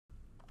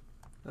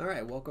All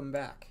right, welcome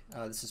back.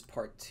 This is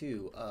part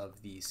two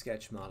of the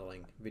sketch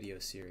modeling video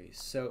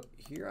series. So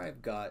here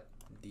I've got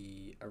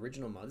the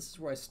original model. This is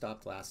where I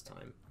stopped last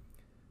time.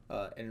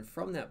 And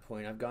from that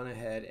point, I've gone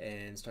ahead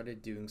and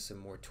started doing some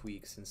more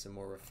tweaks and some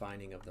more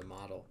refining of the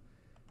model.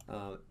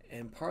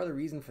 And part of the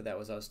reason for that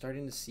was I was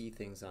starting to see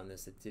things on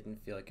this that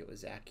didn't feel like it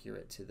was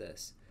accurate to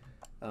this.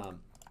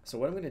 So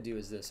what I'm going to do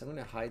is this. I'm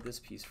going to hide this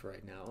piece for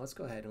right now. Let's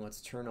go ahead and let's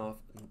turn off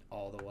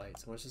all the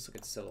whites. Let's just look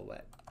at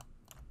silhouette.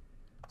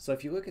 So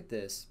if you look at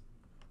this,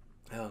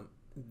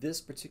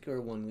 this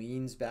particular one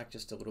leans back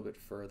just a little bit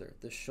further.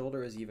 The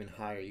shoulder is even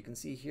higher. You can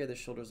see here the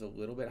shoulder is a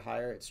little bit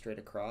higher. It's straight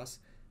across.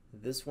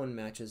 This one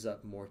matches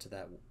up more to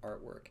that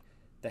artwork.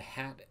 The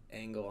hat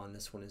angle on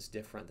this one is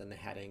different than the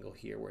hat angle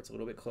here, where it's a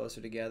little bit closer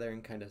together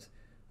and kind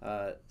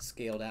of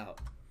scaled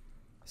out.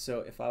 So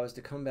if I was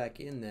to come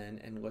back in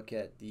then and look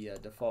at the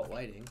default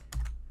lighting,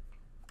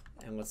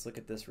 and let's look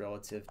at this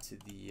relative to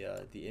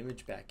the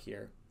image back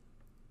here.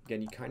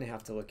 Again, you kind of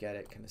have to look at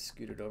it, kind of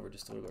scoot it over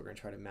just a little bit. We're going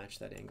to try to match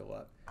that angle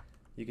up.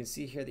 You can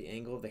see here the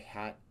angle of the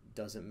hat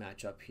doesn't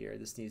match up here.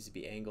 This needs to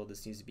be angled.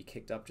 This needs to be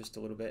kicked up just a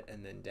little bit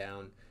and then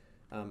down.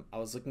 I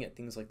was looking at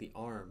things like the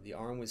arm. The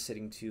arm was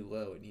sitting too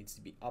low. It needs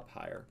to be up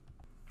higher.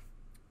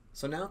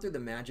 So now through the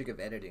magic of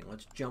editing,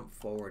 let's jump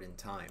forward in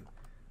time.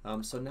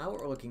 So now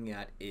what we're looking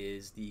at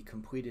is the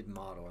completed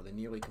model, or the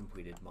nearly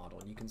completed model,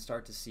 and you can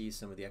start to see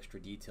some of the extra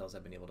details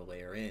I've been able to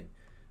layer in.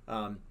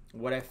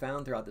 What I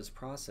found throughout this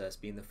process,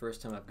 being the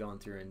first time I've gone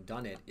through and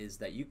done it, is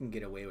that you can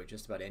get away with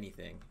just about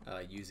anything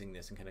using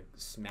this and kind of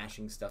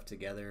smashing stuff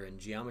together, and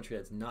geometry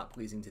that's not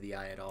pleasing to the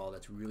eye at all,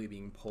 that's really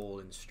being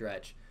pulled and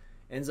stretched,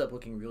 ends up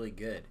looking really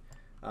good.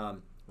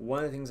 One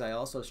of the things I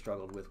also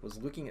struggled with was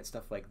looking at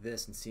stuff like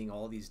this and seeing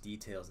all these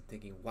details and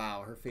thinking,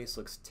 wow, her face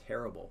looks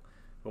terrible.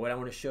 But what I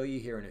want to show you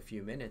here in a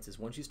few minutes is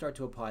once you start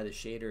to apply the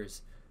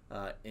shaders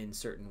in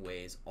certain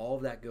ways, all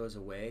of that goes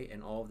away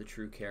and all of the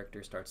true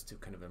character starts to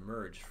kind of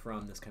emerge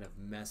from this kind of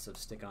mess of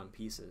stick-on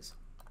pieces.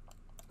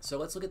 So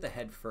let's look at the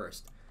head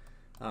first,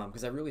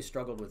 because I really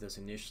struggled with this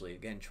initially.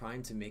 Again,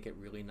 trying to make it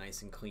really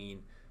nice and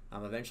clean.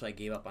 Eventually I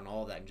gave up on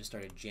all of that and just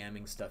started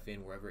jamming stuff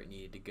in wherever it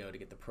needed to go to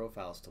get the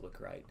profiles to look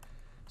right.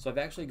 So I've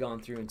actually gone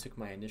through and took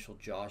my initial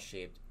jaw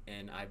shape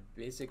and I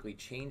basically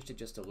changed it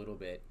just a little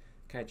bit,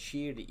 kind of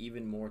cheated it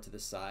even more to the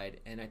side,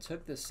 and I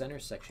took this center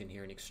section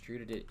here and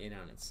extruded it in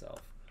on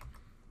itself.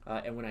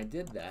 And when I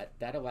did that,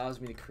 that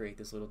allows me to create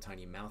this little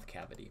tiny mouth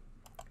cavity.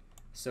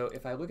 So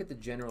if I look at the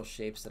general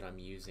shapes that I'm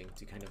using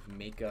to kind of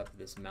make up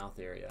this mouth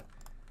area,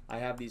 I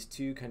have these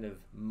two kind of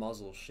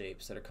muzzle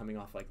shapes that are coming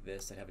off like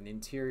this that have an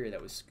interior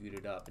that was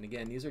scooted up. And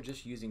again, these are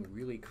just using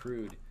really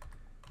crude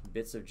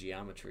bits of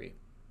geometry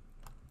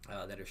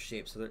that are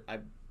shaped. So I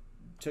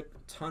took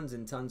tons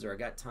and tons, or I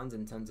got tons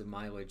and tons of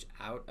mileage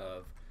out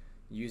of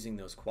using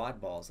those quad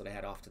balls that I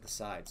had off to the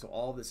side. So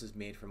all of this is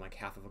made from like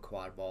half of a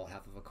quad ball,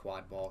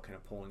 kind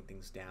of pulling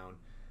things down.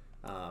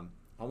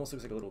 Almost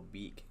looks like a little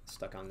beak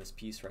stuck on this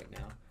piece right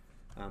now.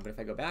 But if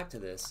I go back to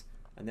this,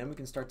 and then we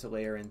can start to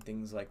layer in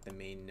things like the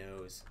main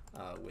nose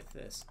with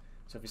this.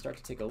 So if we start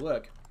to take a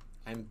look,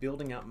 I'm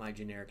building out my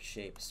generic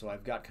shape. So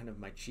I've got kind of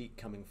my cheek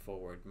coming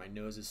forward, my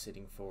nose is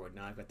sitting forward,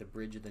 now I've got the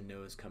bridge of the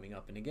nose coming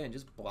up, and again,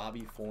 just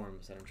blobby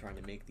forms that I'm trying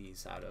to make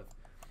these out of.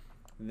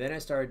 Then I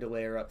started to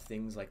layer up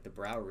things like the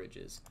brow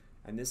ridges,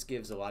 and this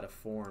gives a lot of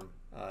form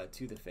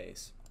to the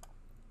face.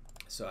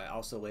 So I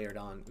also layered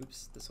on,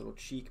 this little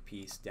cheek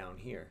piece down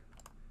here.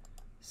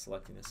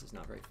 Selecting this is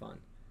not very fun.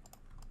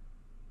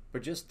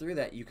 But just through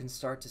that, you can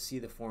start to see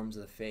the forms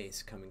of the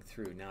face coming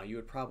through. Now, you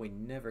would probably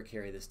never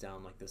carry this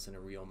down like this in a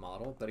real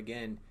model, but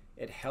again,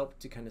 it helped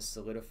to kind of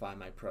solidify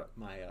my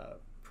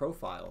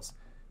profiles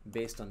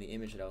based on the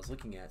image that I was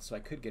looking at, so I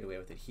could get away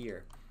with it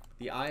here.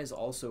 The eyes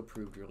also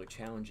proved really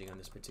challenging on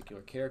this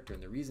particular character,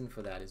 and the reason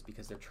for that is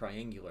because they're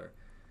triangular,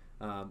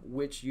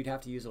 which you'd have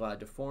to use a lot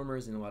of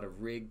deformers and a lot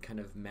of rig kind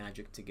of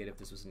magic to get if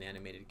this was an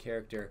animated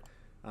character.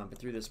 But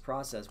through this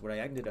process, what I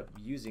ended up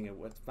using and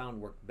what I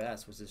found worked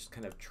best was this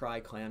kind of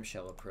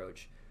tri-clamshell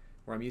approach,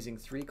 where I'm using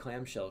 3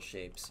 clamshell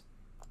shapes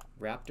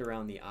wrapped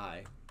around the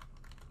eye,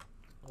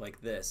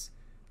 like this,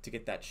 to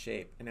get that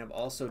shape. And I've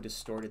also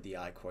distorted the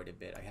eye quite a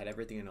bit. I had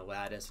everything in a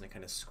lattice and I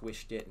kind of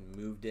squished it and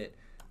moved it,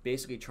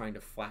 basically trying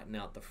to flatten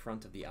out the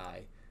front of the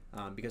eye,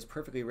 because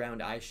perfectly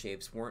round eye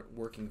shapes weren't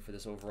working for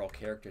this overall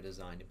character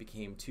design. It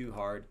became too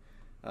hard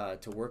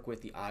to work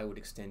with. The eye would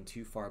extend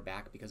too far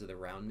back because of the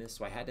roundness,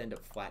 so I had to end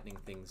up flattening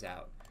things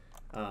out.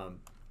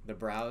 The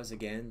brows,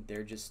 again,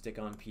 they're just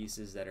stick-on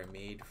pieces that are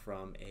made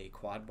from a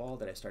quad ball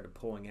that I started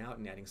pulling out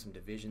and adding some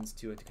divisions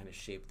to it to kind of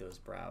shape those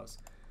brows.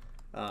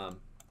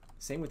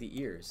 Same with the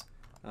ears.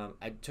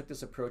 I took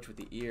this approach with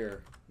the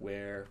ear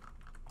where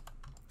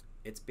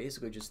it's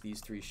basically just these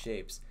 3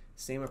 shapes.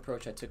 Same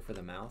approach I took for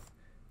the mouth.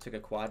 Took a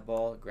quad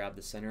ball, grabbed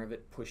the center of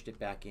it, pushed it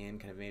back in,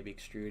 kind of maybe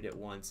extruded it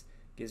once.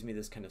 Gives me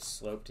this kind of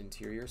sloped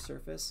interior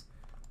surface.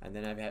 And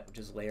then I've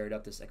just layered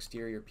up this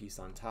exterior piece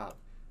on top.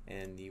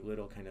 And the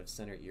little kind of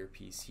center ear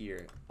piece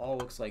here. All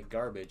looks like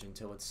garbage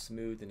until it's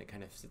smooth and it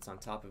kind of sits on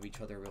top of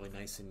each other really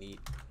nice and neat.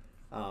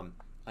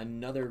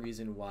 Another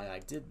reason why I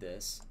did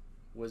this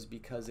was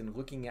because in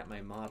looking at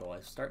my model, I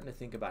was starting to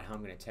think about how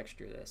I'm going to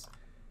texture this.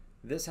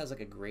 This has like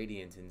a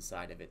gradient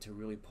inside of it to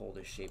really pull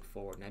this shape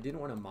forward, and I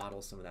didn't want to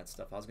model some of that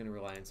stuff. I was going to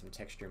rely on some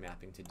texture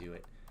mapping to do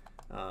it.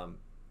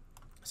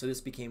 So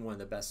this became one of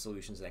the best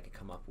solutions that I could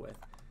come up with.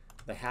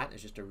 The hat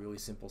is just a really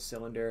simple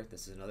cylinder.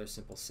 This is another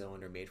simple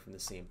cylinder made from the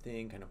same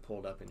thing, kind of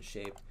pulled up and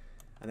shaped.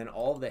 And then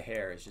all of the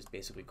hair is just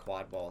basically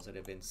quad balls that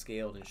have been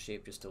scaled and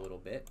shaped just a little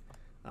bit.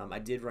 I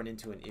did run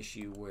into an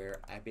issue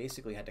where I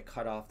basically had to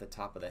cut off the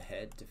top of the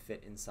head to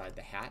fit inside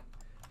the hat.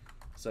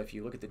 So if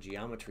you look at the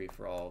geometry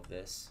for all of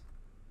this,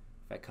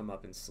 if I come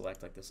up and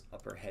select like this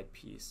upper head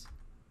piece,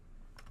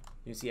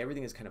 you can see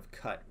everything is kind of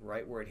cut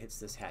right where it hits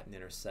this hat and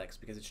intersects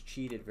because it's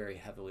cheated very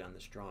heavily on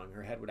this drawing.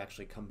 Her head would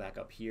actually come back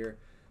up here.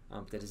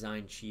 The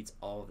design cheats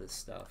all of this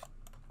stuff.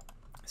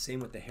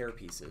 Same with the hair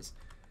pieces.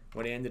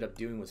 What I ended up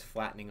doing was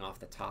flattening off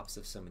the tops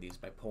of some of these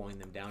by pulling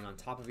them down on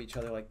top of each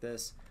other like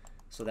this,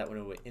 so that when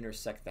it would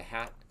intersect the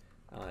hat,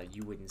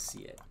 you wouldn't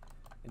see it.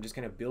 And just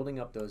kind of building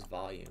up those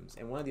volumes.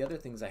 And one of the other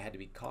things I had to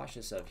be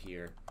cautious of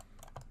here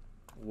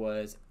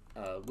was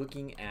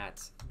looking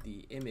at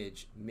the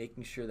image,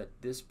 making sure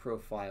that this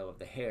profile of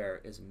the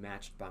hair is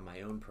matched by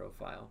my own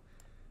profile.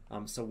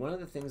 So one of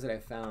the things that I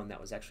found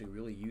that was actually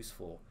really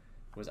useful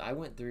was I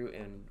went through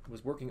and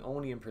was working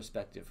only in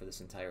perspective for this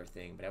entire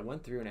thing, but I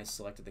went through and I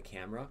selected the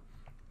camera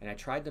and I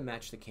tried to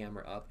match the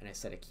camera up and I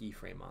set a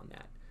keyframe on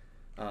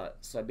that.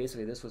 So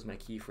basically this was my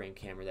keyframe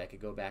camera that I could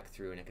go back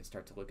through and I could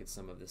start to look at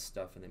some of this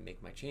stuff and then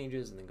make my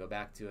changes and then go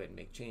back to it and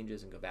make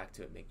changes and go back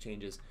to it and make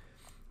changes.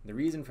 And the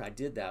reason I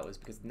did that was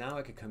because now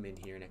I could come in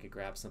here and I could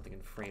grab something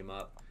and frame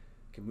up,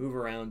 I could move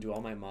around, do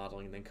all my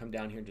modeling, and then come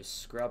down here and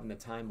just scrub in the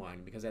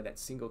timeline. Because I had that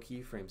single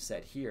keyframe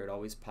set here, it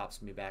always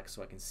pops me back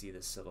so I can see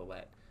this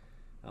silhouette.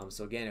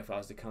 So again, if I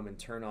was to come and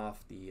turn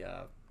off the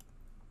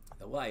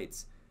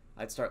lights,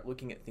 I'd start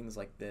looking at things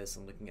like this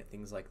and looking at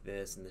things like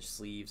this and the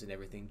sleeves and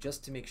everything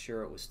just to make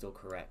sure it was still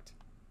correct.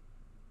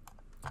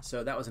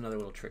 So that was another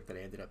little trick that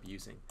I ended up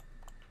using.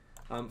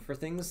 For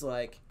things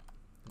like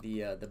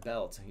the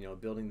belt, you know,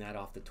 building that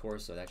off the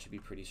torso, that should be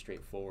pretty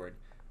straightforward.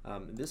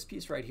 This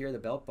piece right here, the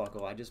belt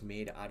buckle, I just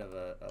made out of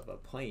a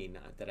plane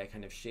that I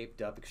kind of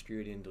shaped up,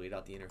 extruded, and delete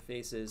out the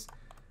interfaces.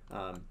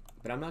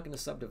 But I'm not going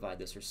to subdivide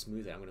this or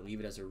smooth it. I'm going to leave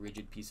it as a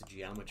rigid piece of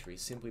geometry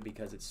simply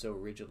because it's so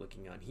rigid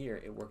looking on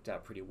here. It worked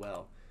out pretty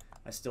well.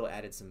 I still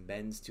added some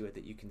bends to it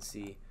that you can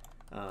see.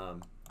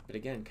 But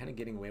again, kind of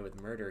getting away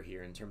with murder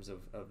here in terms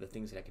of the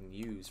things that I can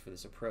use for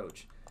this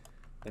approach.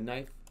 The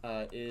knife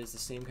is the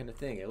same kind of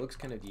thing. It looks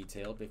kind of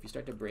detailed, but if you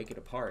start to break it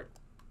apart,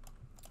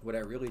 what I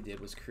really did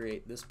was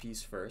create this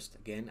piece first,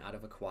 again out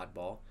of a quad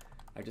ball.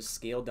 I just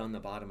scaled down the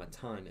bottom a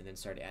ton and then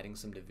started adding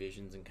some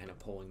divisions and kind of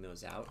pulling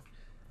those out.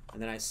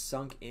 And then I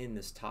sunk in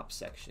this top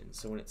section,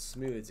 so when it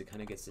smooths, it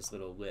kind of gets this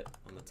little lip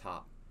on the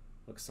top.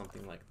 Looks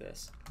something like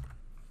this.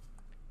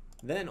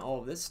 Then all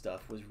of this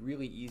stuff was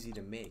really easy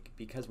to make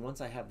because once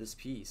I have this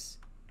piece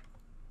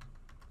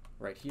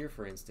right here,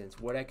 for instance,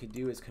 what I could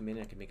do is come in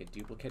and I could make a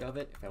duplicate of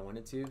it if I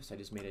wanted to. So I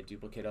just made a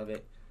duplicate of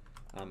it.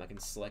 I can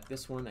select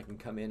this one, I can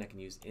come in, I can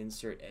use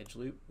insert edge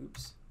loop.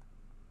 Oops.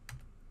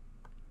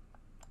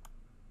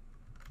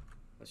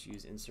 Let's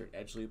use insert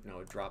edge loop and I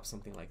would drop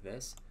something like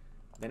this.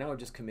 Then I would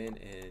just come in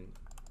and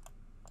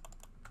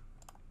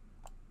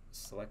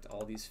select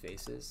all these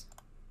faces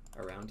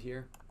around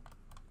here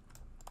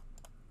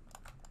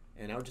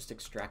and I would just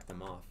extract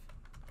them off.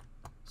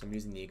 So I'm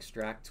using the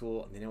extract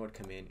tool and then I would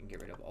come in and get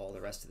rid of all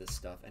the rest of this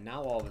stuff, and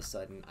now all of a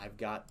sudden I've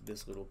got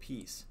this little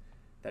piece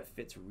that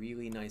fits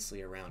really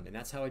nicely around, and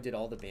that's how I did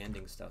all the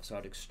banding stuff. So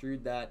I'd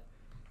extrude that.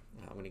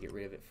 I'm going to get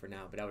rid of it for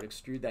now, but I would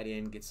extrude that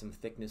in, get some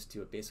thickness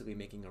to it, basically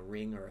making a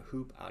ring or a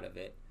hoop out of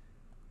it.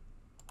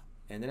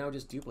 And then I would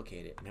just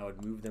duplicate it and I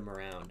would move them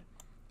around.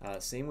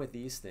 Same with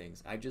these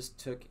things. I just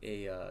took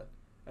a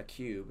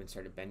cube and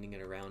started bending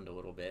it around a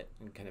little bit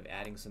and kind of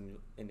adding some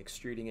and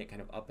extruding it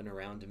kind of up and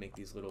around to make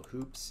these little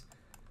hoops.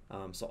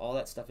 So all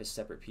that stuff is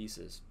separate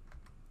pieces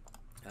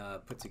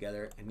put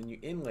together, and then you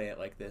inlay it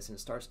like this and it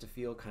starts to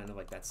feel kind of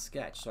like that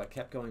sketch. So I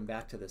kept going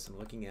back to this and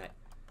looking at,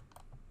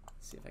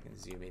 let's see if I can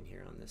zoom in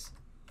here on this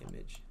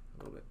image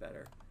a little bit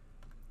better.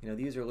 You know,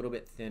 these are a little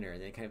bit thinner,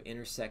 and they kind of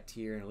intersect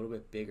here and a little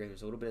bit bigger.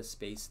 There's a little bit of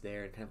space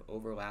there. It kind of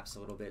overlaps a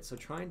little bit. So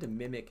trying to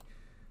mimic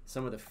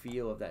some of the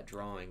feel of that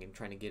drawing and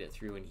trying to get it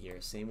through in here.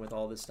 Same with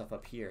all this stuff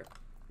up here.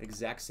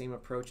 Exact same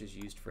approach is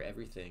used for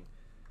everything,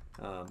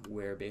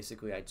 where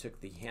basically I took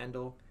the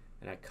handle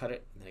and I cut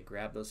it and I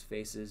grabbed those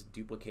faces,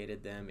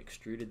 duplicated them,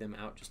 extruded them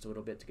out just a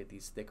little bit to get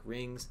these thick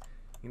rings,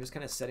 and just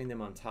kind of setting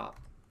them on top.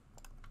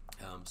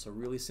 So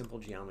really simple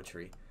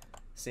geometry.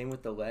 Same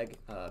with the leg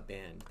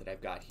band that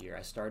I've got here.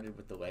 I started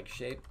with the leg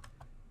shape,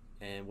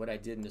 and what I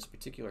did in this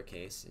particular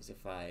case is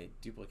if I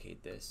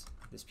duplicate this,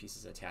 this piece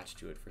is attached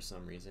to it for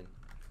some reason.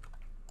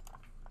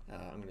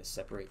 I'm going to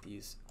separate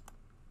these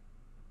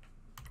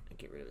and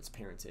get rid of its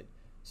parented.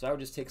 So I would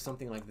just take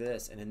something like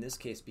this, and in this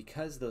case,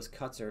 because those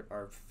cuts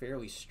are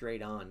fairly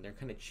straight on, they're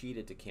kind of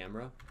cheated to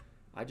camera,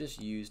 I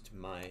just used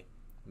my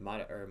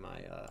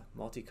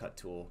multi-cut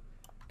tool,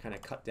 kind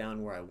of cut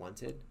down where I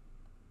wanted,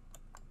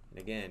 and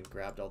again,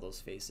 grabbed all those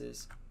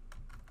faces,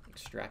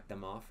 extract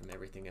them off from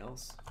everything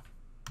else.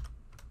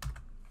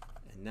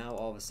 And now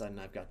all of a sudden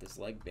I've got this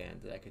leg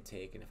band that I could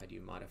take, and if I do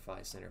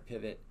modify center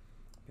pivot,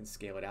 I can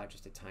scale it out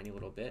just a tiny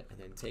little bit and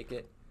then take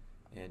it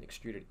and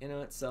extrude it in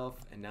on itself,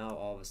 and now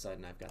all of a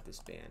sudden I've got this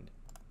band.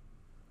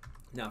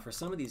 Now for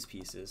some of these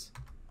pieces,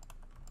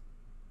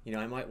 you know,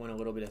 I might want a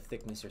little bit of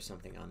thickness or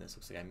something on this.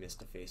 Looks like I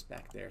missed a face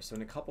back there. So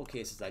in a couple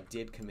cases I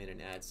did come in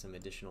and add some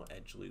additional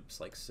edge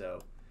loops like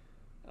so.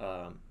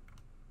 Let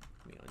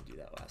me undo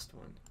that last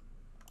one,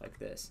 like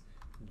this,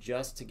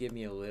 just to give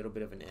me a little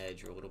bit of an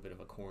edge or a little bit of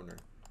a corner.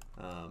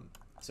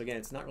 So again,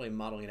 it's not really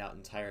modeling it out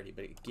entirely,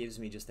 but it gives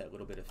me just that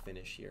little bit of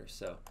finish here.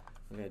 So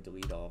I'm going to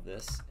delete all of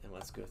this, and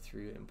let's go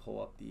through and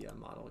pull up the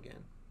model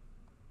again.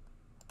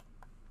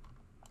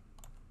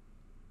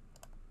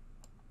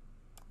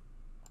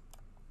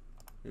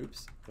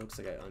 Oops, looks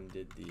like I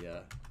undid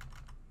the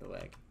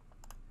leg.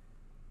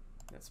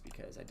 That's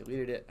because I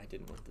deleted it. I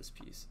didn't want this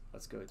piece.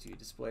 Let's go to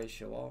Display,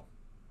 Show All,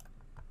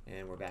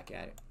 and we're back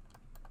at it.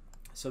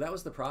 So that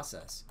was the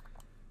process.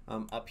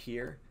 Up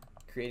here,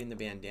 creating the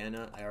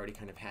bandana, I already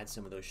kind of had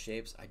some of those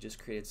shapes. I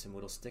just created some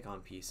little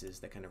stick-on pieces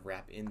that kind of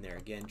wrap in there,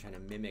 again trying to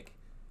mimic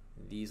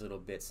these little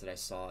bits that I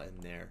saw in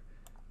there.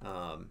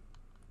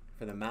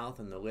 For the mouth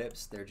and the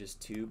lips, they're just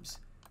tubes.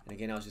 And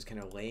again, I was just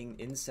kind of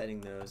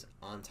insetting those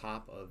on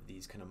top of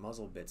these kind of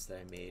muzzle bits that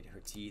I made.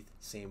 Her teeth,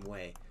 same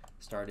way.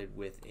 Started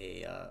with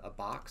a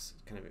box,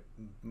 kind of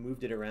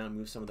moved it around,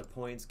 moved some of the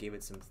points, gave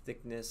it some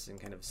thickness,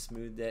 and kind of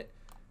smoothed it.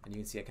 And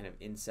you can see I kind of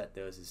inset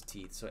those as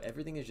teeth. So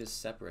everything is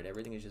just separate.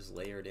 Everything is just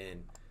layered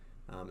in.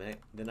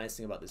 The nice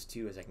thing about this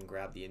too is I can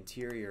grab the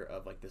interior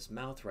of like this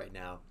mouth right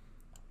now.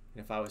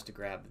 And if I was to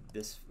grab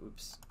this,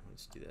 oops,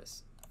 let's do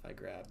this. If I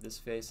grab this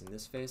face and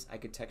this face, I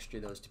could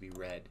texture those to be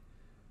red.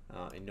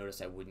 And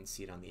notice I wouldn't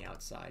see it on the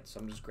outside. So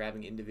I'm just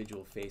grabbing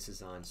individual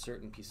faces on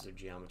certain pieces of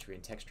geometry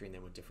and texturing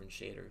them with different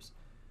shaders.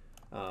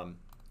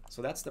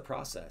 So that's the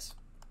process.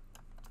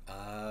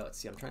 Let's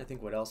see, I'm trying to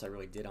think what else I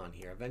really did on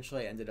here.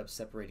 Eventually I ended up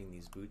separating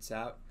these boots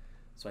out.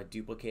 So I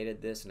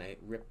duplicated this and I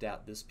ripped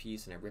out this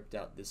piece and I ripped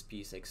out this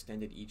piece. I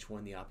extended each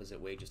one the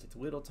opposite way, just a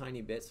little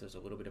tiny bit, so there's a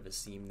little bit of a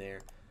seam there.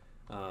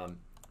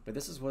 But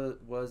this is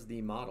what was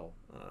the model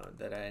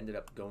that I ended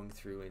up going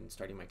through and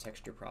starting my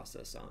texture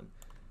process on.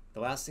 The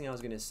last thing I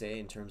was going to say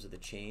in terms of the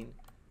chain,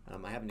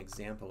 I have an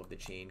example of the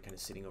chain kind of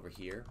sitting over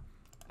here.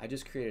 I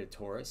just created a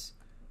torus,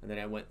 and then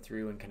I went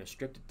through and kind of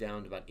stripped it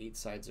down to about 8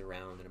 sides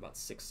around and about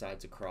 6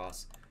 sides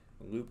across,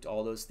 looped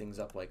all those things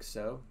up like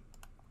so,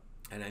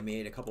 and I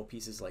made a couple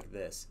pieces like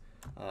this.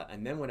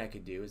 And then what I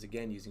could do is,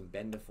 again, using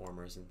bend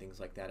deformers and things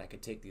like that, I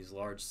could take these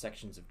large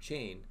sections of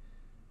chain,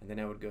 and then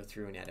I would go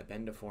through and add a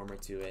bend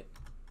deformer to it,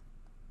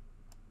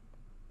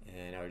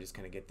 and I would just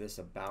kind of get this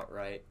about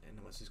right. And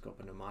let's just go up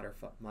into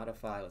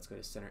modify. Let's go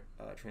to center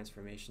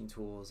transformation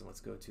tools, and let's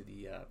go to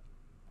the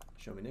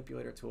show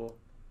manipulator tool.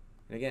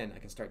 And again, I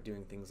can start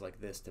doing things like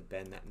this to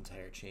bend that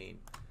entire chain.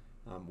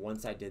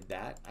 Once I did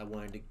that, I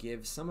wanted to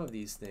give some of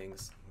these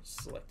things,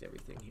 let's select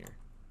everything here.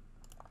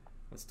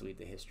 Let's delete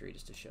the history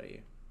just to show you.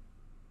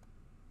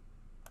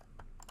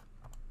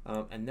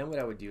 And then what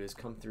I would do is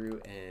come through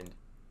and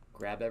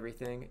grab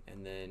everything,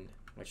 and then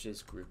let's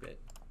just group it.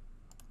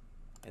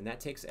 And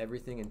that takes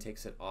everything and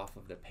takes it off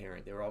of the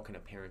parent. They were all kind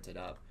of parented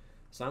up.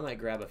 So I might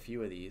grab a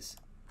few of these,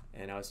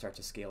 and I would start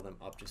to scale them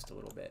up just a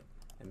little bit.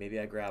 And maybe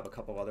I grab a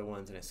couple other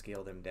ones and I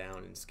scale them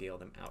down and scale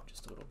them out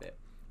just a little bit.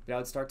 But I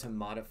would start to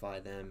modify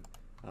them.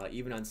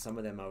 Even on some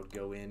of them I would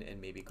go in and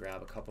maybe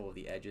grab a couple of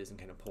the edges and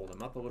kind of pull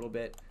them up a little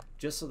bit,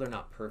 just so they're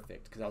not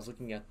perfect. Because I was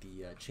looking at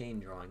the chain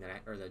drawing,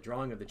 or the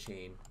drawing of the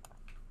chain,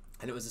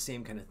 and it was the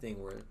same kind of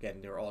thing where, again,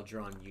 they're all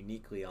drawn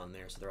uniquely on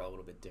there, so they're all a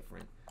little bit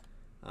different.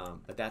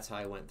 But that's how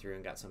I went through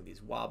and got some of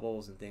these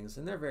wobbles and things,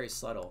 and they're very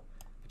subtle.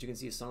 But you can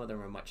see some of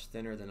them are much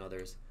thinner than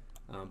others.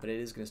 But it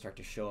is going to start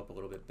to show up a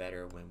little bit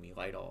better when we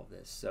light all of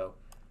this. So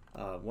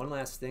one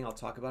last thing I'll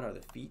talk about are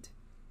the feet.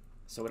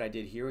 So what I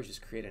did here was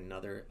just create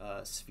another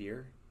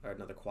sphere, or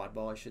another quad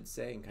ball I should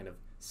say, and kind of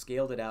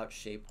scaled it out,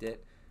 shaped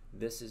it.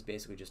 This is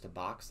basically just a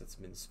box that's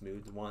been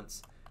smoothed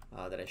once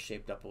that I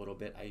shaped up a little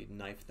bit. I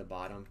knifed the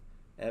bottom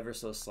ever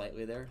so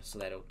slightly there so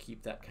that it'll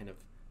keep that kind of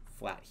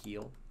flat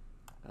heel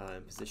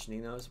and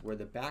positioning those. Where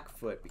the back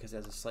foot, because it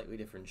has a slightly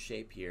different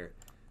shape here,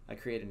 I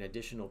create an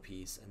additional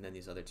piece and then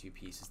these other two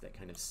pieces that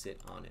kind of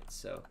sit on it.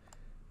 So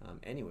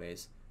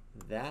anyways,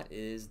 that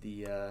is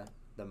the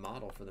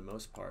model for the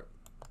most part.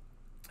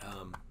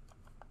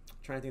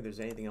 Trying to think if there's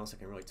anything else I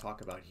can really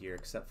talk about here,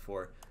 except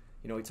for,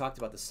 you know, we talked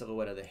about the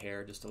silhouette of the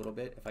hair just a little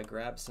bit. If I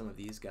grab some of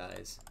these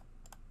guys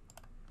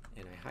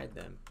and I hide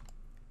them,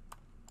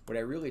 what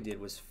I really did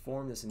was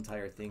form this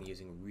entire thing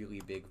using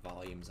really big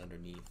volumes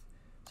underneath.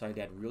 So I'd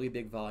add really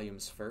big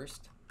volumes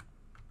first,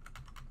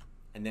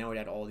 and then I would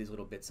add all these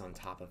little bits on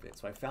top of it.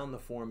 So I found the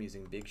form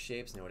using big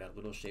shapes, and I would add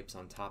little shapes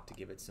on top to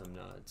give it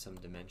some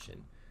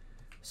dimension.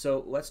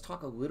 So let's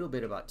talk a little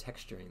bit about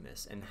texturing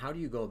this, and how do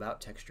you go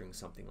about texturing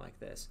something like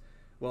this?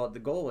 Well, the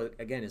goal,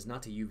 again, is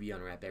not to UV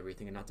unwrap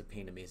everything and not to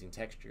paint amazing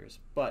textures,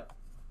 but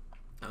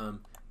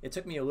It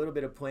took me a little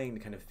bit of playing to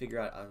kind of figure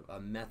out a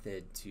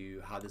method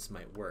to how this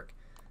might work.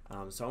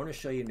 So I want to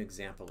show you an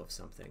example of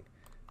something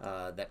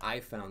that I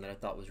found that I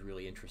thought was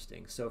really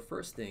interesting. So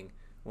first thing,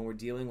 when we're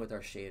dealing with our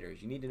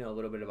shaders, you need to know a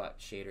little bit about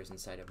shaders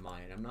inside of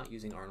Maya. And I'm not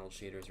using Arnold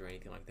shaders or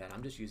anything like that.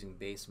 I'm just using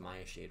base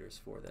Maya shaders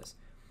for this.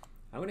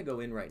 I'm going to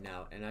go in right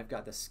now, and I've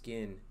got the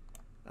skin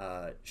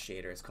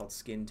shader. It's called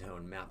skin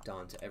tone, mapped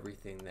onto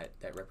everything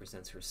that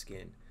represents her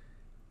skin.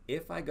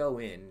 If I go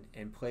in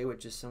and play with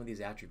just some of these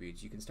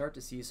attributes, you can start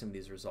to see some of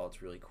these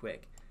results really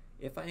quick.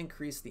 If I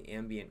increase the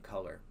ambient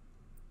color,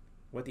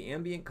 what the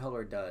ambient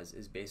color does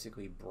is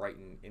basically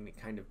brighten, and it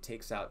kind of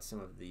takes out some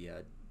of the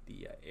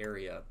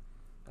area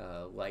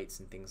lights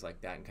and things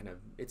like that, and kind of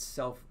it's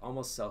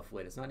almost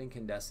self-lit. It's not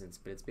incandescence,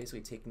 but it's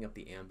basically taking up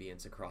the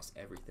ambience across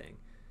everything.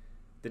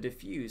 The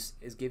diffuse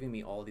is giving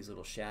me all these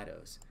little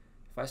shadows.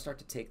 If I start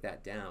to take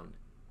that down,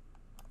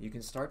 you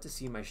can start to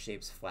see my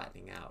shapes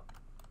flattening out.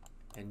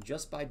 And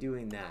just by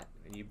doing that,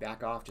 and you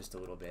back off just a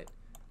little bit,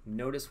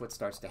 notice what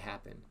starts to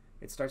happen.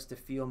 It starts to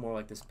feel more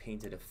like this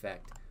painted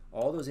effect.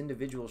 All those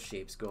individual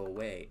shapes go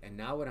away, and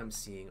now what I'm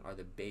seeing are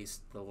the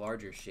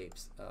larger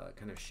shapes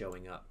kind of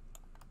showing up.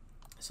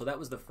 So that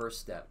was the first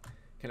step,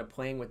 kind of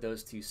playing with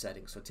those two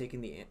settings. So taking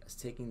the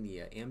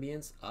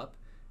ambience up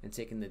and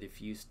taking the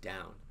diffuse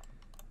down.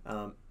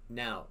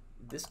 Now,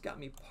 this got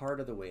me part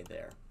of the way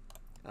there.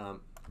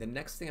 The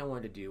next thing I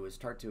wanted to do was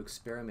start to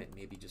experiment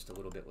maybe just a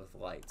little bit with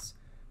lights.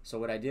 So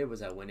what I did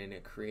was I went in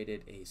and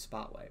created a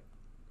spotlight.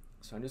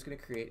 So I'm just going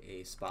to create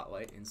a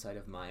spotlight inside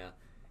of Maya.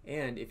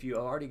 And if you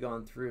have already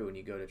gone through and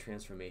you go to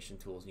transformation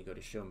tools and you go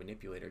to show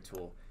manipulator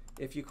tool,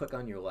 if you click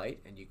on your light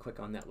and you click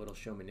on that little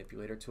show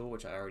manipulator tool,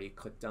 which I already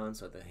clicked on,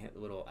 so the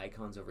little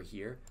icons over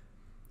here,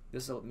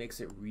 this makes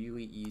it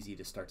really easy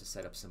to start to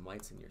set up some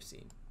lights in your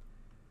scene.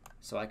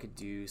 So I could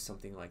do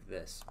something like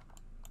this.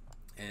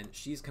 And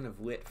she's kind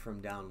of lit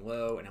from down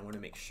low, and I want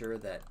to make sure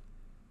that,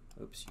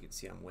 oops, you can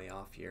see I'm way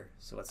off here.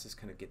 So let's just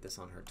kind of get this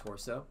on her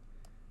torso.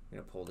 I'm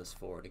going to pull this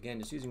forward. Again,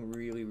 just using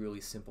really, really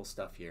simple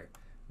stuff here.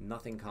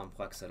 Nothing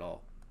complex at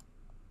all.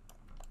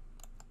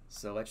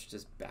 So let's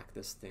just back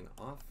this thing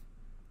off,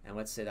 and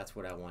let's say that's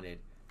what I wanted.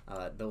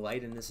 The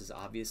light in this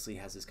obviously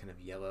has this kind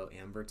of yellow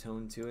amber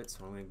tone to it,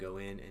 so I'm going to go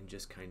in and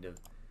just kind of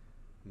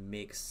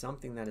make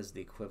something that is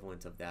the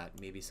equivalent of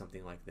that, maybe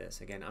something like this.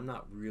 Again, I'm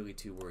not really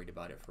too worried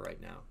about it for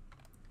right now.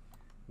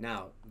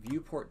 Now,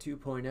 viewport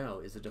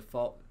 2.0 is a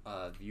default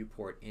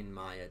viewport in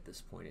Maya at this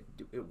point.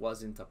 It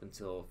wasn't up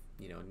until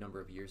a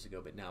number of years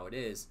ago, but now it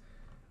is.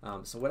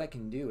 So what I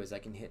can do is I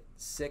can hit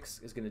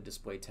 6 is going to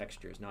display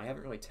textures. Now I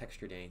haven't really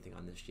textured anything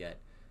on this yet,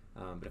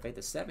 but if I hit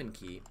the 7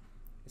 key,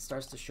 it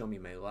starts to show me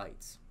my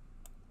lights.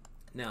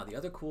 Now the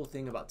other cool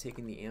thing about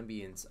taking the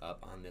ambience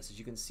up on this is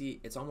you can see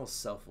it's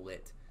almost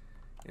self-lit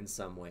in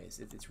some ways.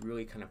 It's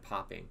really kind of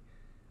popping.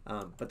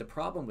 But the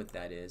problem with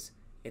that is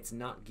it's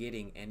not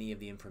getting any of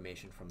the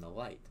information from the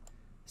light.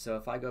 So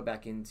if I go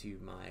back into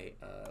my,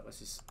 let's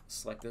just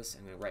select this,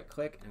 I'm going to right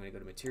click, I'm going to go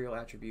to material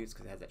attributes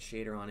because it has that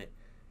shader on it.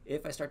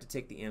 If I start to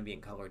take the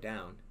ambient color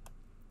down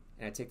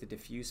and I take the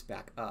diffuse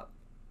back up,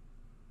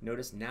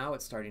 notice now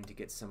it's starting to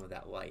get some of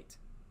that light.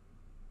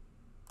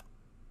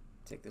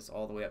 Take this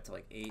all the way up to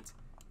like 8.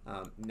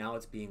 Now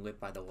it's being lit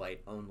by the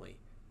light only.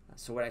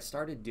 So what I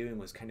started doing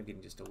was kind of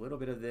getting just a little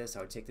bit of this. I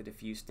would take the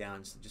diffuse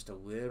down, so just a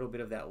little bit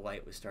of that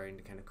light was starting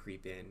to kind of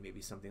creep in, maybe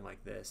something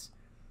like this.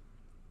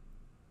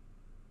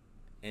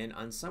 And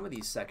on some of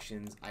these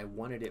sections, I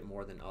wanted it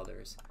more than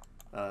others.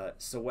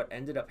 So what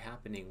ended up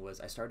happening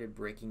was I started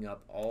breaking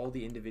up all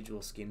the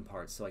individual skin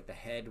parts. So like the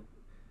head,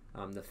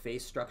 the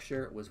face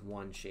structure was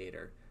one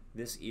shader.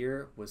 This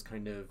ear was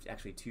kind of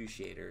actually 2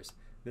 shaders.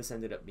 This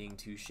ended up being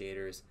 2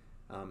 shaders.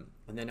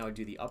 And then I would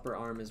do the upper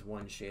arm as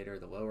 1 shader,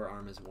 the lower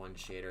arm as 1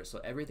 shader. So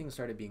everything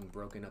started being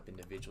broken up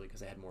individually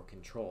because I had more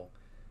control.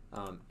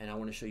 And I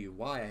want to show you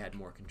why I had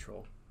more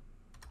control.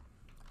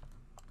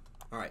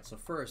 Alright, so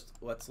first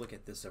let's look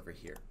at this over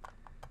here.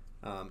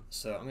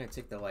 So I'm going to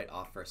take the light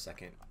off for a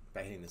second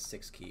by hitting the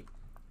 6 key.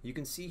 You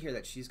can see here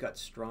that she's got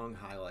strong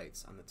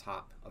highlights on the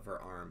top of her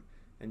arm.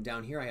 And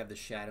down here I have the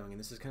shadowing, and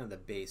this is kind of the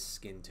base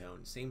skin tone.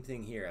 Same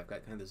thing here, I've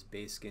got kind of this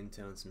base skin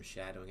tone, some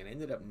shadowing, and I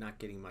ended up not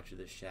getting much of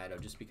this shadow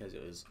just because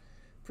it was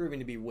proving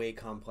to be way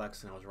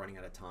complex and I was running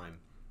out of time.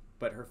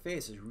 But her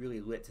face is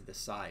really lit to the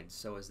side,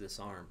 so is this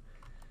arm.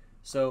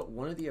 So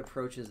one of the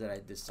approaches that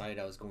I decided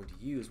I was going to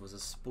use was a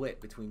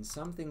split between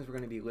some things were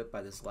going to be lit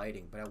by this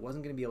lighting, but I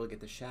wasn't going to be able to get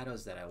the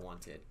shadows that I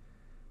wanted.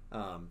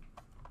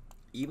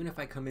 Even if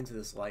I come into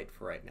this light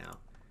for right now.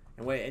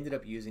 And what I ended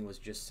up using was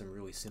just some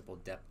really simple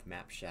depth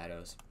map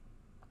shadows.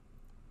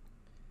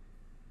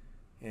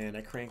 And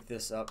I cranked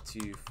this up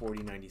to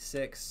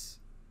 4096.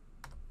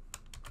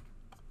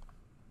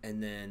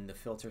 And then the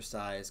filter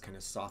size kind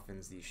of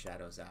softens these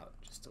shadows out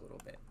just a little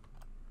bit.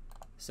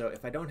 So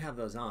if I don't have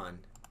those on,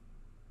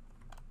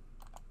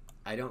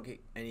 I don't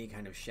get any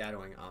kind of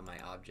shadowing on my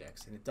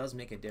objects. And it does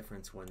make a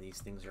difference when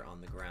these things are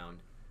on the ground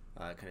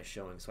kind of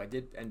showing. So I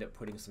did end up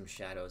putting some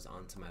shadows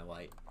onto my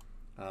light.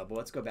 But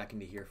let's go back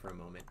into here for a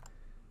moment.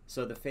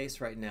 So the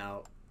face right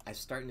now, I'm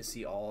starting to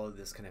see all of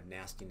this kind of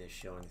nastiness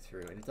showing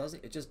through, and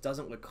it just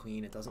doesn't look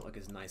clean. It doesn't look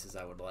as nice as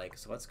I would like.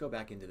 So let's go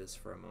back into this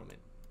for a moment.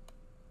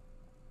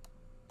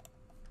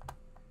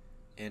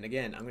 And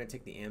again, I'm going to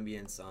take the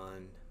ambience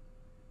on.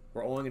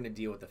 We're only going to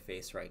deal with the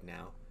face right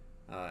now,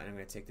 and I'm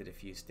going to take the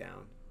diffuse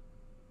down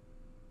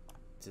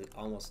to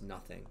almost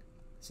nothing.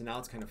 So now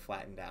it's kind of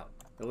flattened out.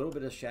 The little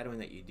bit of shadowing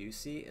that you do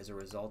see is a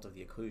result of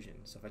the occlusion.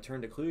 So if I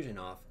turned occlusion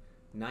off,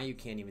 now you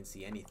can't even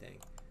see anything.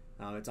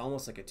 It's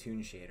almost like a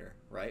toon shader,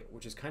 right?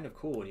 Which is kind of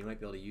cool, and you might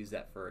be able to use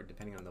that for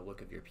depending on the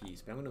look of your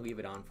piece. But I'm going to leave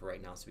it on for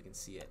right now so we can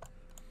see it.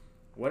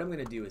 What I'm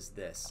going to do is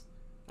this.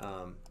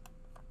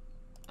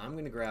 I'm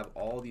going to grab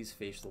all these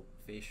facial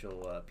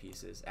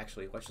pieces.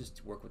 Actually, let's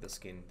just work with the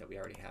skin that we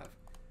already have.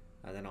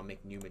 Then I'll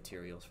make new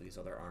materials for these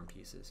other arm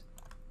pieces.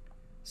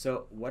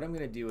 So what I'm going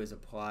to do is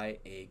apply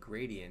a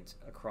gradient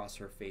across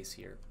her face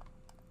here.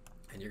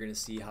 And you're going to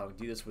see how I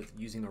do this with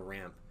using a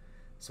ramp.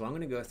 So I'm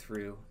going to go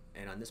through,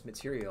 and on this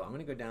material, I'm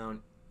going to go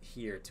down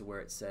here to where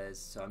it says,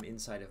 so I'm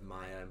inside of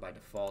Maya, and by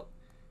default,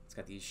 it's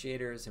got these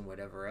shaders and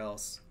whatever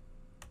else.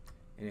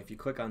 And if you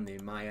click on the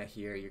Maya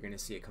here, you're going to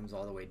see it comes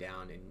all the way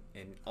down,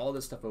 and all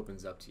this stuff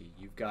opens up to you.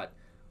 You've got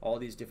all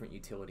these different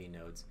utility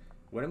nodes.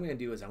 What I'm going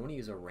to do is I want to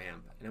use a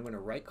ramp, and I'm going to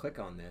right click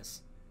on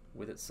this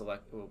with it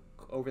select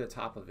over the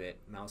top of it,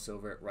 mouse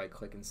over it, right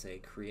click, and say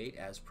create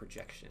as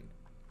projection.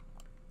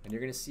 And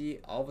you're going to see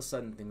all of a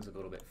sudden things look a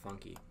little bit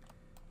funky.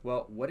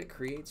 Well, what it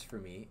creates for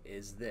me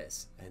is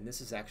this, and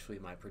this is actually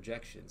my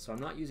projection. So I'm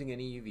not using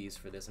any UVs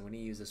for this. I'm going to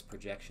use this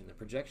projection. The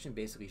projection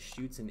basically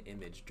shoots an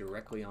image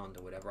directly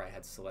onto whatever I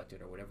had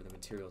selected or whatever the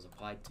material is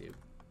applied to.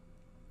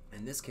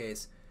 In this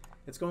case,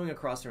 it's going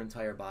across her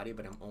entire body,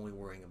 but I'm only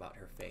worrying about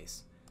her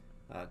face.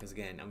 Because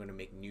again, I'm going to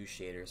make new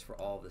shaders for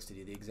all of this to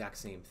do the exact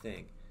same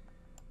thing.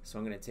 So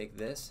I'm going to take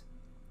this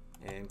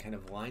and kind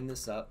of line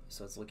this up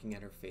so it's looking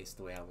at her face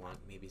the way I want,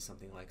 maybe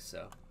something like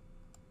so.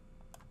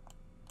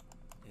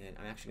 And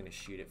I'm actually going to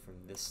shoot it from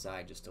this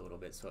side just a little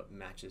bit so it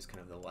matches kind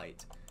of the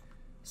light.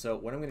 So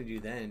what I'm going to do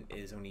then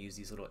is I'm going to use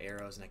these little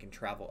arrows, and I can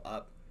travel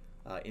up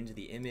into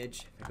the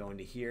image. If I go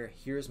into here,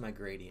 here's my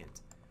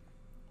gradient.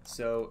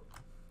 So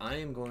I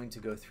am going to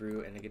go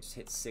through, and I can just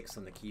hit 6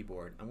 on the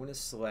keyboard. I'm going to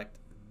select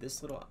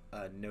this little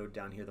node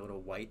down here, the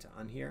little white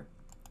on here.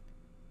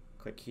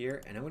 Click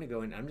here, and I'm going to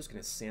go in, I'm just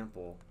going to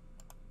sample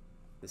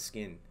the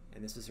skin.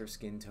 And this is her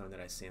skin tone that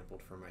I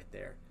sampled from right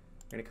there.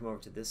 I'm going to come over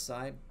to this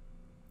side.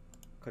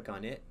 Click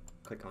on it,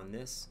 click on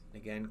this, and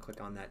again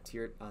click on that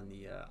tier on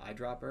the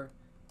eyedropper,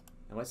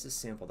 and let's just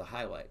sample the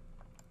highlight.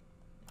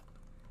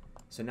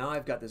 So now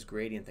I've got this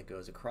gradient that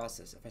goes across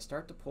this. If I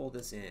start to pull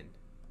this in,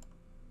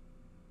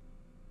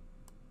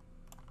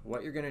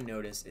 what you're going to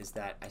notice is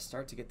that I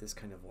start to get this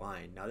kind of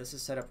line. Now this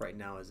is set up right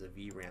now as a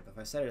V ramp. If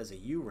I set it as a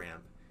U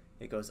ramp,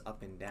 it goes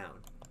up and down.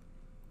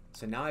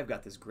 So now I've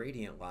got this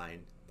gradient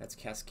line that's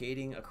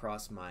cascading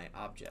across my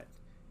object,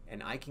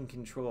 and I can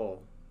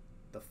control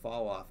the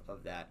fall off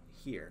of that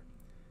here.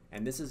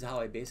 And this is how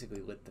I basically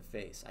lit the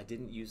face. I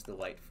didn't use the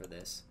light for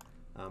this,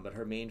 but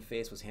her main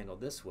face was handled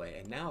this way.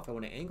 And now if I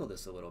want to angle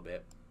this a little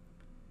bit,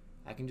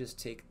 I can just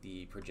take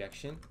the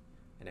projection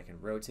and I can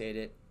rotate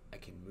it, I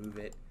can move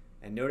it,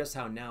 and notice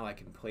how now I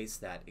can place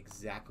that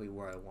exactly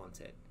where I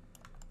want it,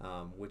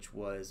 which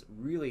was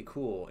really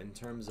cool in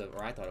terms of,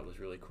 or I thought it was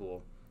really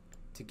cool,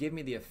 to give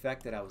me the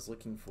effect that I was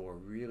looking for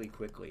really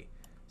quickly.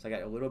 So I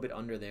got a little bit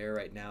under there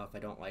right now. If I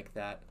don't like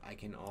that, I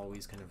can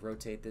always kind of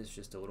rotate this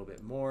just a little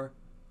bit more.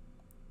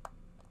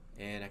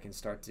 And I can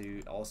start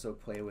to also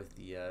play with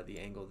the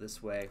angle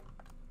this way.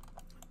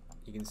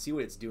 You can see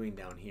what it's doing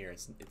down here.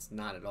 It's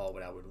not at all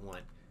what I would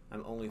want.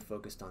 I'm only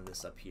focused on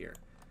this up here.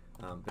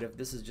 But if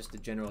this is just a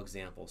general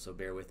example, so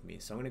bear with me.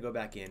 So I'm going to go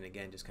back in,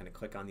 again, just kind of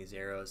click on these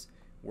arrows,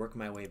 work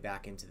my way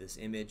back into this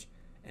image.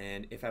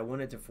 And if I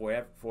wanted to,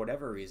 for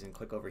whatever reason,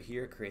 click over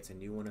here, it creates a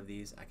new one of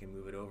these. I can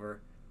move it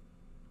over,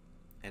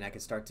 and I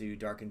can start to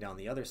darken down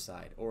the other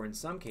side. Or in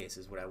some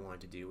cases, what I wanted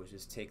to do was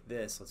just take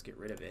this, let's get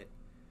rid of it,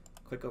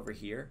 click over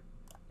here,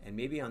 and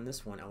maybe on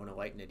this one I want to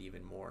lighten it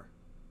even more.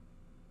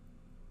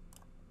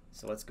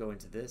 So let's go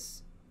into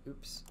this,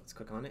 oops, let's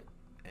click on it,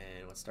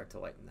 and let's start to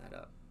lighten that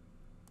up.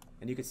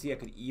 And you can see I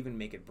could even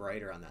make it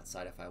brighter on that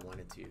side if I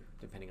wanted to,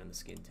 depending on the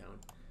skin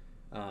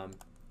tone.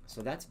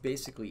 So that's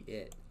basically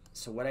it.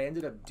 So what I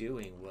ended up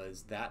doing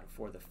was that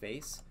for the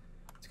face,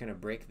 to kind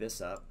of break this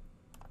up.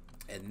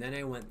 And then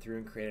I went through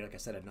and created, like I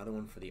said, another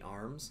one for the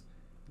arms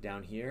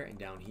down here and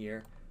down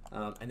here.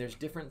 And there's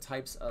different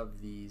types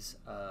of these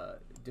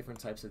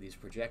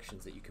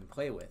projections that you can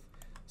play with.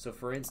 So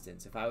for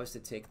instance, if I was to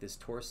take this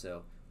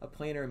torso, a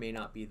planar may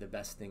not be the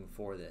best thing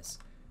for this.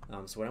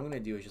 So what I'm going to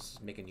do is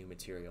just make a new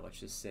material. Let's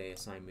just say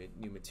assign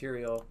new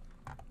material.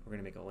 We're going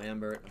to make a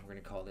Lambert, and we're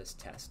going to call this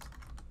test.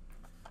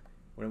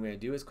 What I'm going to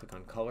do is click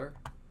on color.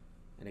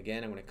 And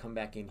again, I'm going to come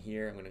back in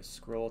here. I'm going to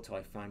scroll till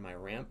I find my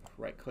ramp,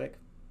 right click,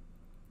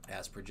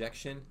 as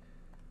projection.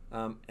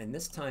 And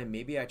this time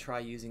maybe I try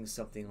using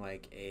something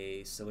like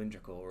a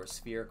cylindrical or a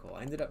spherical.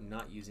 I ended up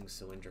not using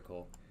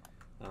cylindrical.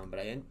 but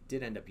I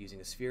did end up using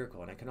a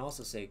spherical, and I can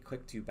also say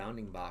click to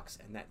bounding box,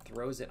 and that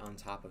throws it on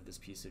top of this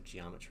piece of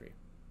geometry.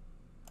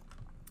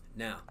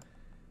 Now,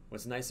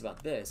 what's nice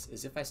about this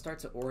is if I start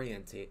to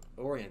orient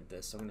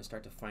this, so I'm going to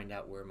start to find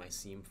out where my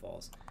seam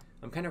falls.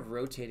 I'm kind of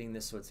rotating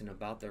this so it's in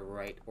about the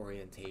right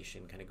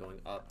orientation, kind of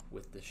going up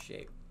with this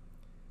shape.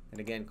 And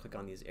again, click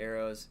on these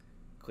arrows,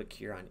 click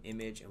here on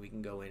image, and we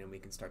can go in and we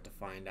can start to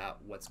find out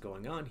what's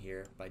going on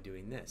here by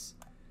doing this.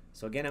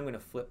 So again, I'm going to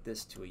flip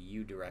this to a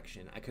U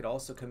direction. I could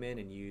also come in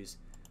and use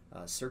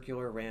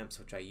circular ramps,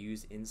 which I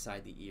use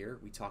inside the ear.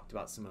 We talked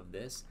about some of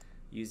this.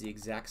 Use the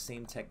exact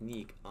same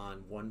technique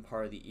on one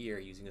part of the ear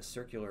using a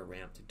circular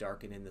ramp to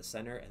darken in the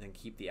center and then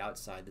keep the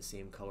outside the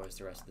same color as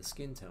the rest of the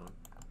skin tone.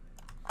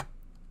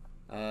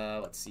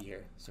 Let's see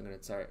here. So I'm going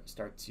to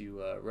start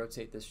to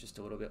rotate this just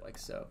a little bit like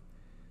so.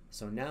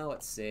 So now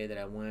let's say that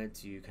I wanted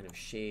to kind of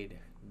shade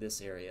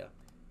this area.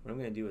 What I'm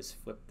going to do is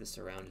flip this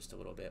around just a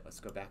little bit. Let's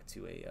go back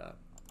to a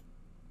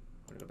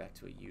I'm going to go back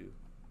to a U.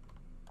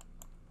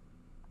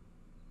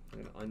 I'm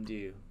going to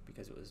undo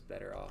because it was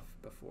better off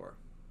before.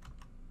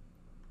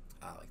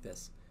 Like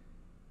this.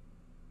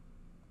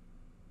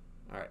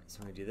 Alright, so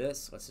I'm going to do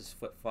this. Let's just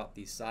flip-flop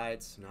these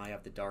sides. So now I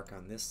have the dark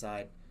on this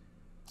side.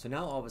 So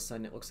now all of a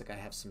sudden it looks like I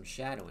have some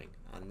shadowing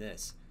on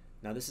this.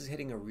 Now this is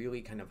hitting a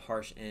really kind of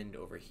harsh end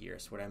over here.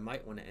 So what I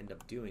might want to end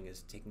up doing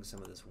is taking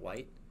some of this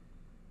white,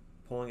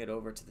 pulling it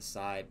over to the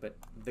side. But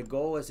the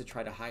goal is to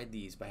try to hide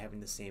these by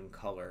having the same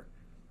color.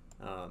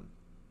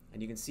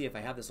 And you can see if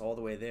I have this all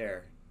the way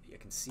there, you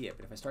can see it.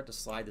 But if I start to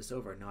slide this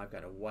over, now I've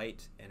got a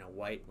white and a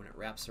white. When it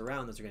wraps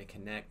around, those are going to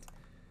connect.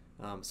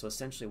 So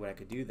essentially what I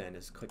could do then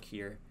is click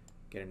here,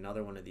 get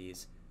another one of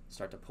these,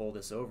 start to pull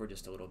this over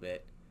just a little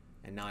bit,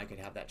 and now I could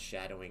have that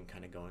shadowing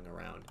kind of going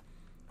around.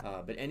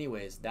 But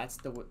anyways,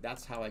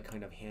 that's how I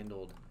kind of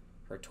handled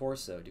her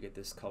torso to get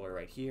this color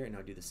right here. And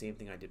I'll do the same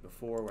thing I did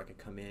before, where I could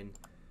come in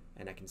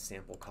and I can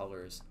sample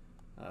colors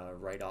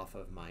right off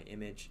of my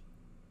image.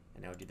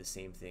 And I'll do the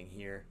same thing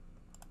here,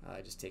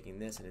 just taking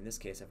this, and in this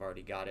case I've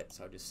already got it,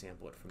 so I'll just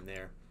sample it from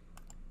there.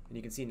 And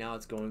you can see now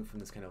it's going from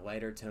this kind of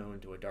lighter tone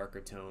to a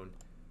darker tone,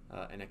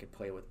 and I could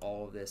play with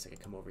all of this. I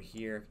could come over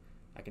here,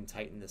 I can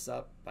tighten this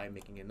up by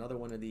making another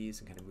one of these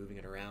and kind of moving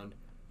it around.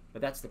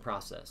 But that's the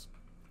process.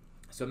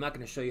 So I'm not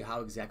going to show you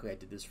how exactly I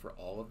did this for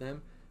all of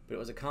them, but it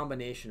was a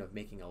combination of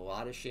making a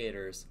lot of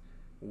shaders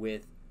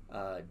with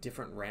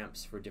different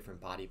ramps for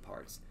different body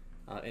parts.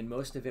 And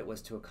most of it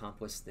was to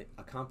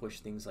accomplish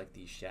things like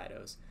these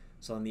shadows.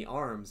 So on the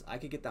arms, I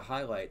could get the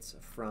highlights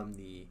from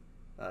the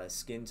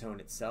skin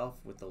tone itself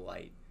with the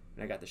light,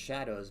 and I got the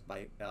shadows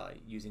by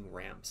using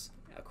ramps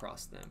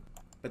across them.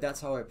 But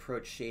that's how I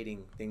approach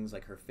shading things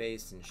like her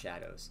face and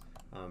shadows.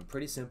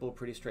 Pretty simple,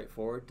 pretty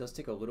straightforward. Does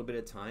take a little bit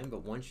of time,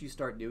 but once you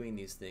start doing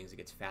these things, it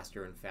gets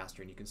faster and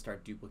faster, and you can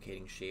start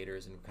duplicating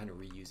shaders and kind of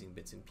reusing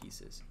bits and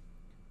pieces.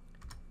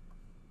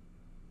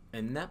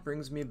 And that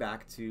brings me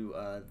back to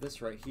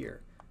this right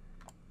here,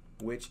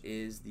 which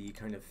is the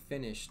kind of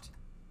finished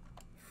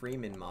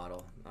Freeman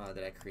model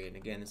that I created.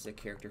 And again, this is a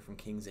character from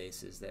King's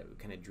Aces that we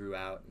kind of drew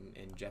out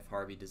and Jeff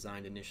Harvey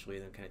designed initially,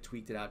 then kind of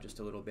tweaked it out just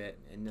a little bit,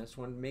 and I just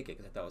wanted to make it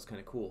because I thought it was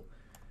kind of cool.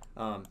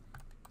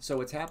 So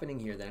what's happening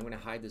here then, I'm going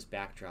to hide this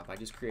backdrop. I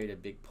just created a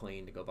big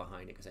plane to go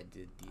behind it because I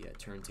did the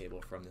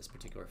turntable from this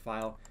particular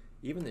file.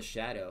 Even the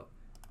shadow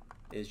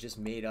is just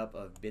made up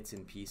of bits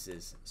and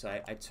pieces. So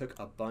I took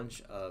a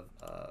bunch of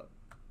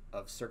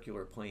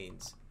circular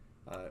planes,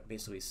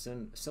 basically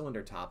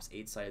cylinder tops,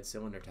 8-sided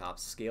cylinder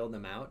tops, scaled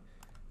them out,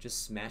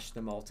 just smashed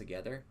them all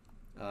together,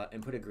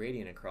 and put a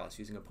gradient across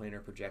using a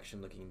planar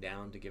projection looking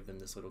down to give them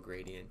this little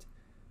gradient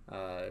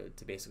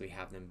to basically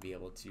have them be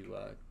able to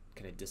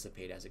kind of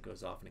dissipate as it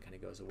goes off and it kind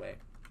of goes away.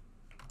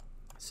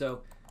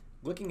 So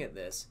looking at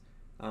this,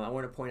 I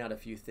want to point out a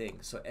few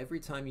things. So every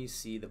time you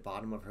see the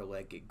bottom of her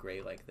leg get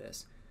gray like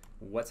this,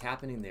 what's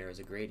happening there is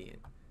a gradient.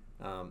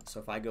 So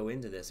if I go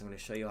into this, I'm going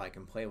to show you how I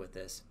can play with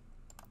this.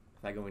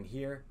 If I go in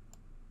here,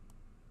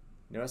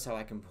 notice how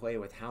I can play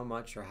with how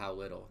much or how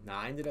little. Now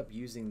I ended up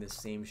using this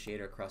same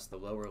shader across the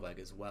lower leg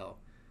as well.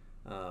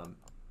 But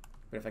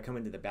if I come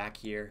into the back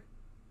here,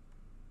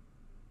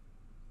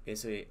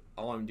 basically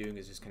all I'm doing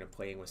is just kind of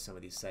playing with some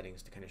of these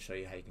settings to kind of show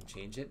you how you can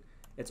change it.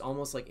 It's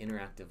almost like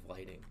interactive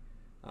lighting.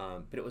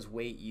 But it was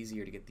way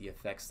easier to get the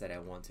effects that I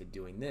wanted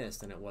doing this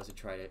than it was to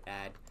try to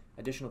add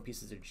additional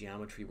pieces of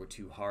geometry. Were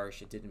too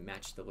harsh. It didn't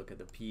match the look of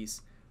the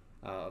piece,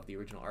 of the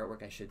original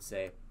artwork I should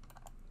say.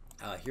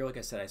 Here, like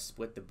I said, I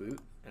split the boot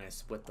and I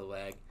split the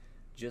leg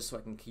just so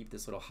I can keep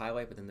this little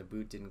highlight, but then the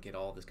boot didn't get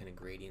all this kind of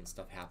gradient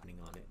stuff happening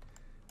on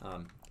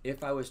it.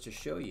 If I was to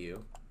show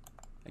you,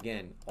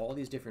 again, all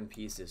these different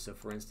pieces, so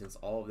for instance,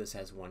 all of this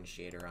has one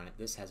shader on it,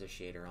 this has a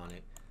shader on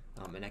it,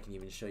 and I can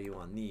even show you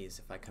on these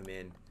if I come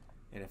in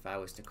and if I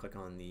was to click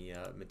on the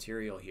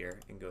material here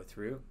and go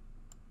through,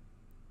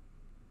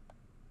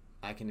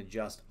 I can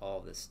adjust all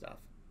of this stuff.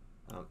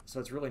 So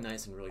it's really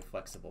nice and really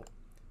flexible.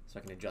 So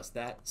I can adjust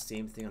that.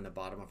 Same thing on the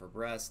bottom of her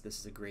breast. This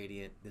is a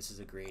gradient, this is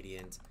a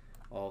gradient,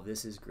 all of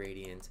this is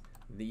gradient.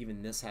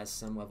 Even this has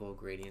some level of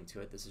gradient to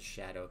it. This is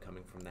shadow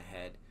coming from the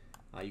head.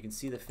 you can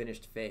see the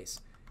finished face.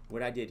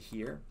 What I did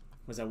here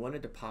was I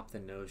wanted to pop the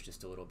nose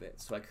just a little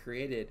bit. So I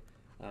created,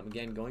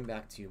 again, going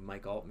back to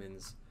Mike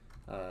Altman's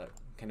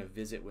kind of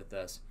visit with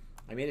us,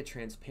 I made a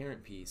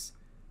transparent piece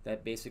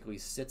that basically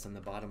sits on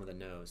the bottom of the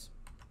nose.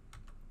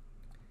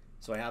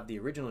 So I have the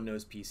original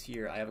nose piece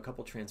here. I have a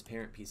couple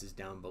transparent pieces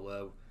down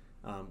below,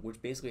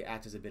 which basically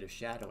act as a bit of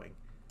shadowing.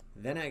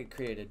 Then I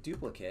created a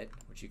duplicate,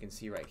 which you can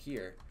see right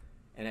here,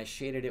 and I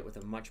shaded it with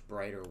a much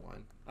brighter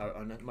one,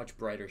 a much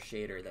brighter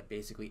shader that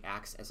basically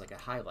acts as like a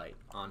highlight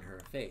on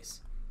her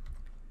face.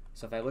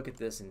 So if I look at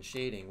this in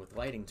shading with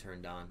lighting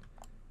turned on,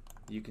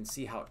 you can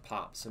see how it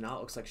pops. So now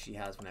it looks like she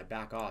has, when I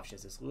back off, she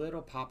has this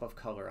little pop of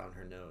color on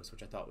her nose,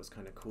 which I thought was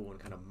kind of cool and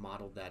kind of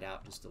modeled that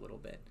out just a little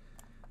bit.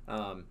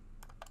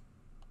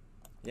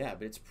 Yeah,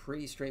 but it's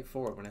pretty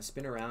straightforward. When I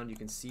spin around, you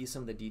can see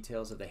some of the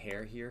details of the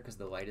hair here because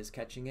the light is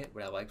catching it.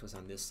 What I liked was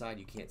on this side,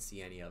 you can't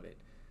see any of it.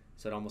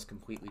 So it almost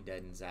completely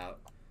deadens out.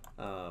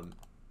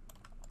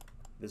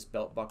 This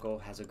belt buckle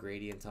has a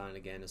gradient on it,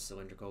 again, a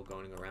cylindrical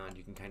going around.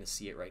 You can kind of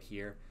see it right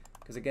here.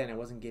 Because again, I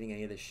wasn't getting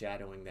any of the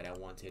shadowing that I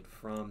wanted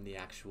from the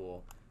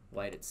actual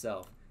light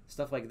itself.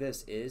 Stuff like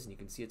this is, and you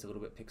can see it's a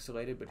little bit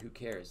pixelated, but who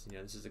cares? You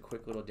know, this is a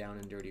quick little down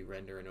and dirty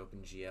render in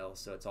OpenGL,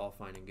 so it's all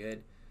fine and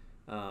good.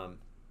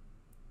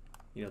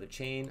 You know, the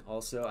chain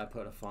also, I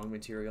put a foam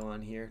material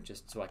on here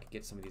just so I could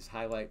get some of these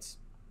highlights.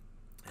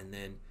 And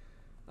then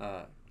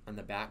on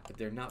the back, but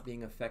they're not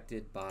being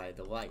affected by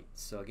the light.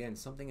 So again,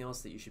 something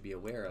else that you should be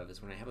aware of is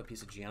when I have a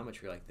piece of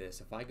geometry like this,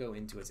 if I go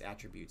into its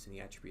attributes in the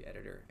attribute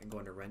editor and go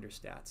into render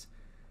stats,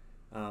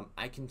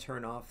 I can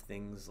turn off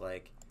things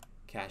like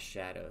cast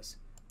shadows,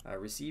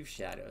 receive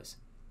shadows.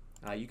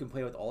 You can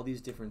play with all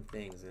these different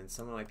things, and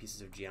some of my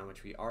pieces of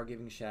geometry are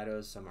giving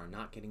shadows, some are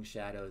not getting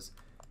shadows.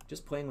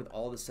 Just playing with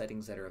all the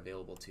settings that are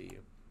available to you.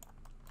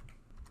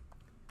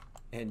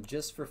 And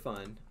just for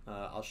fun,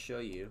 I'll show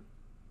you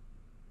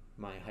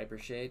my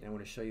hypershade. I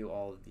want to show you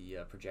all of the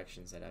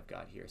projections that I've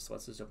got here. So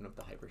let's just open up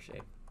the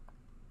hypershade.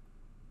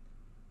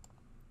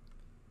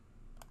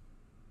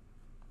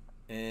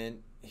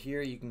 And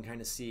here you can kind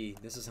of see,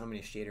 this is how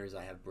many shaders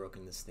I have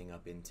broken this thing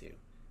up into.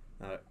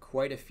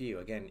 Quite a few.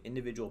 Again,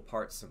 individual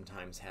parts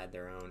sometimes had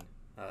their own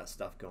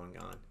stuff going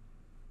on.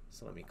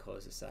 So let me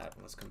close this out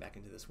and let's come back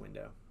into this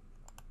window.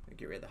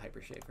 Get rid of the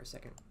hypershade for a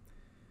second.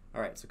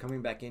 Alright, so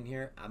coming back in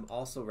here, I'm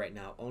also right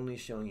now only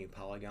showing you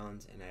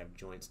polygons, and I have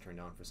joints turned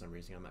on for some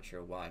reason, I'm not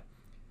sure why.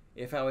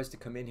 If I was to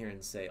come in here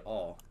and say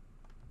all,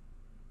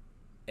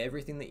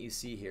 everything that you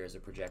see here is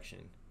a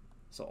projection.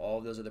 So all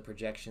of those are the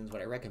projections.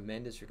 What I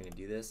recommend is, if you're going to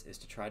do this, is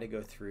to try to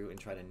go through and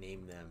try to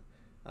name them.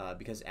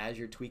 Because as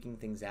you're tweaking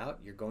things out,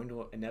 you're going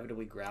to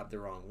inevitably grab the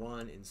wrong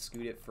one and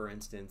scoot it, for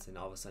instance, and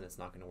all of a sudden it's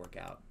not going to work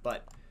out.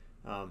 But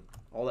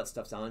all that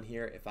stuff's on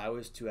here. If I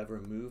was to ever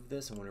remove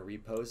this and want to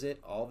repose it,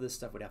 all this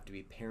stuff would have to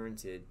be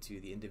parented to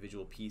the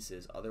individual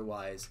pieces.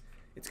 Otherwise,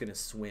 it's going to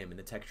swim and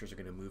the textures are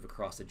going to move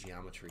across the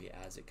geometry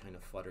as it kind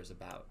of flutters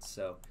about.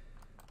 So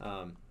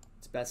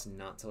it's best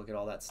not to look at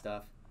all that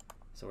stuff.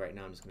 So right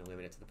now I'm just going to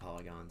limit it to the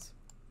polygons.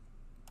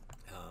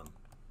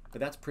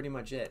 But that's pretty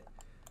much it.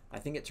 I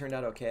think it turned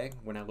out okay.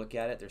 When I look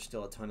at it, there's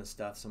still a ton of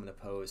stuff, some of the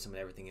pose, some of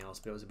everything else,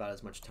 but it was about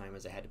as much time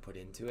as I had to put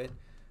into it.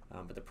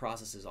 But the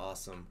process is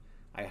awesome.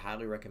 I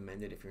highly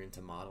recommend it if you're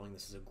into modeling.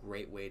 This is a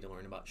great way to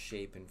learn about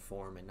shape and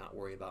form and not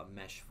worry about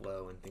mesh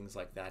flow and things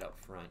like that up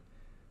front.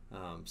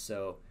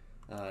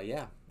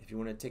 Yeah, if you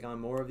want to take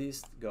on more of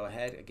these, go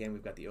ahead. Again,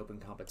 we've got the open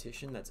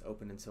competition that's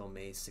open until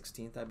May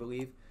 16th, I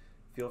believe.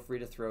 Feel free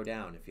to throw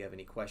down. If you have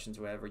any questions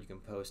or whatever, you can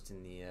post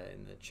in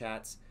the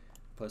chats,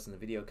 post in the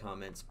video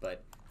comments.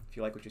 But if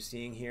you like what you're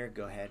seeing here,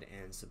 go ahead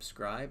and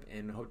subscribe,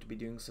 and hope to be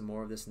doing some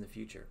more of this in the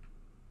future.